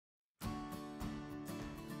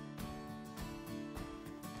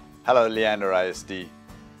Hello, Leander ISD.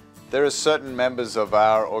 There are certain members of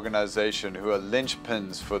our organization who are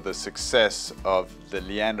linchpins for the success of the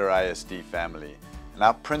Leander ISD family. And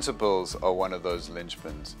our principals are one of those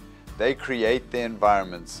linchpins. They create the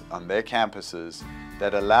environments on their campuses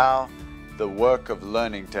that allow the work of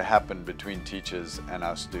learning to happen between teachers and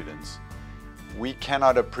our students. We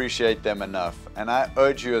cannot appreciate them enough, and I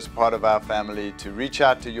urge you as part of our family to reach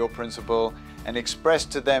out to your principal and express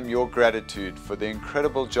to them your gratitude for the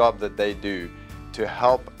incredible job that they do to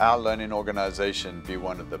help our learning organization be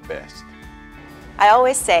one of the best. I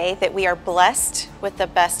always say that we are blessed with the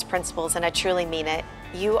best principals, and I truly mean it.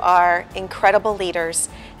 You are incredible leaders,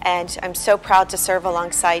 and I'm so proud to serve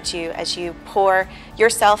alongside you as you pour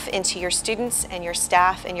yourself into your students and your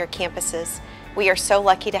staff and your campuses. We are so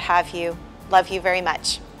lucky to have you. Love you very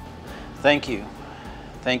much. Thank you.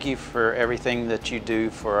 Thank you for everything that you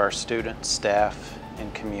do for our students, staff,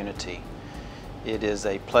 and community. It is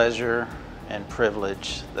a pleasure and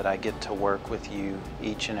privilege that I get to work with you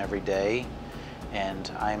each and every day,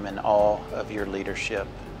 and I'm in awe of your leadership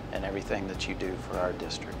and everything that you do for our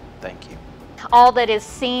district. Thank you. All that is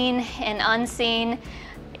seen and unseen,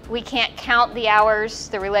 we can't count the hours,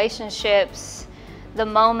 the relationships, the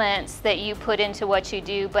moments that you put into what you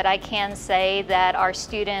do, but I can say that our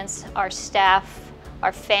students, our staff,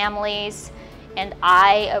 our families, and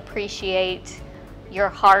I appreciate your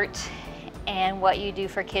heart and what you do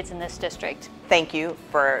for kids in this district. Thank you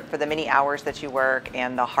for the many hours that you work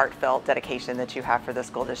and the heartfelt dedication that you have for the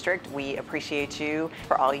school district. We appreciate you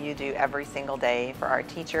for all you do every single day for our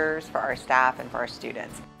teachers, for our staff, and for our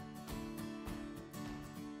students.